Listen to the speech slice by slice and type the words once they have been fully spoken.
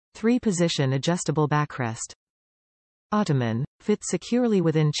3-position adjustable backrest. Ottoman, fits securely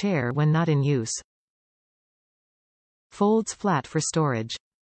within chair when not in use. Folds flat for storage.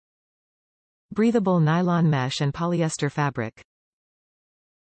 Breathable nylon mesh and polyester fabric.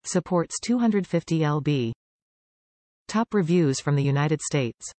 Supports 250 lb. Top reviews from the United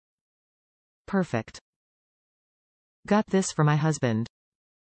States. Perfect. Got this for my husband.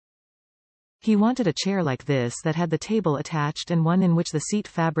 He wanted a chair like this that had the table attached and one in which the seat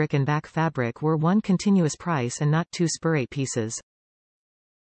fabric and back fabric were one continuous price and not 2 sperate pieces.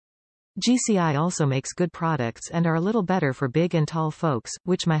 GCI also makes good products and are a little better for big and tall folks,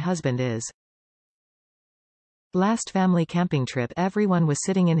 which my husband is. Last family camping trip, everyone was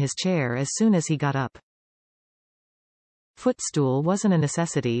sitting in his chair as soon as he got up. Footstool wasn't a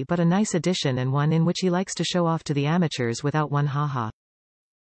necessity but a nice addition and one in which he likes to show off to the amateurs without one, haha.